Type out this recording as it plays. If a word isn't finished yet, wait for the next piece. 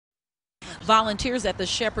Volunteers at the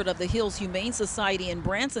Shepherd of the Hills Humane Society in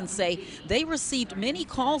Branson say they received many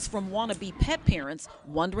calls from wannabe pet parents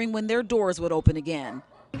wondering when their doors would open again.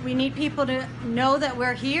 We need people to know that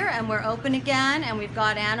we're here and we're open again and we've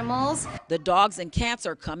got animals. The dogs and cats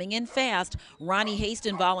are coming in fast. Ronnie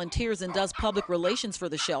Haston volunteers and does public relations for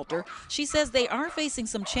the shelter. She says they are facing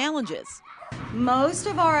some challenges. Most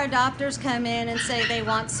of our adopters come in and say they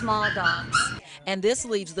want small dogs. And this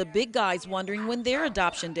leaves the big guys wondering when their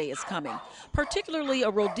adoption day is coming, particularly a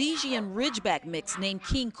Rhodesian Ridgeback mix named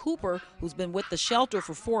King Cooper, who's been with the shelter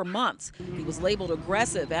for 4 months. He was labeled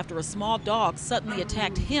aggressive after a small dog suddenly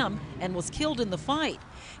attacked him and was killed in the fight.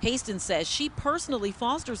 Haston says she personally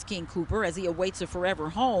fosters King Cooper as he awaits a forever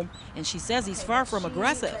home, and she says he's far from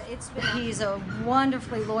aggressive. He's a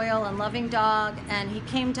wonderfully loyal and loving dog, and he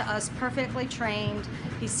came to us perfectly trained.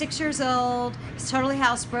 He's 6 years old, he's totally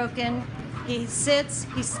housebroken. He sits,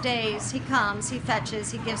 he stays, he comes, he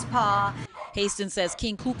fetches, he gives paw. Haston says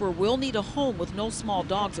King Cooper will need a home with no small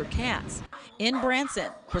dogs or cats. In Branson,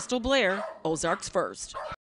 Crystal Blair, Ozarks First.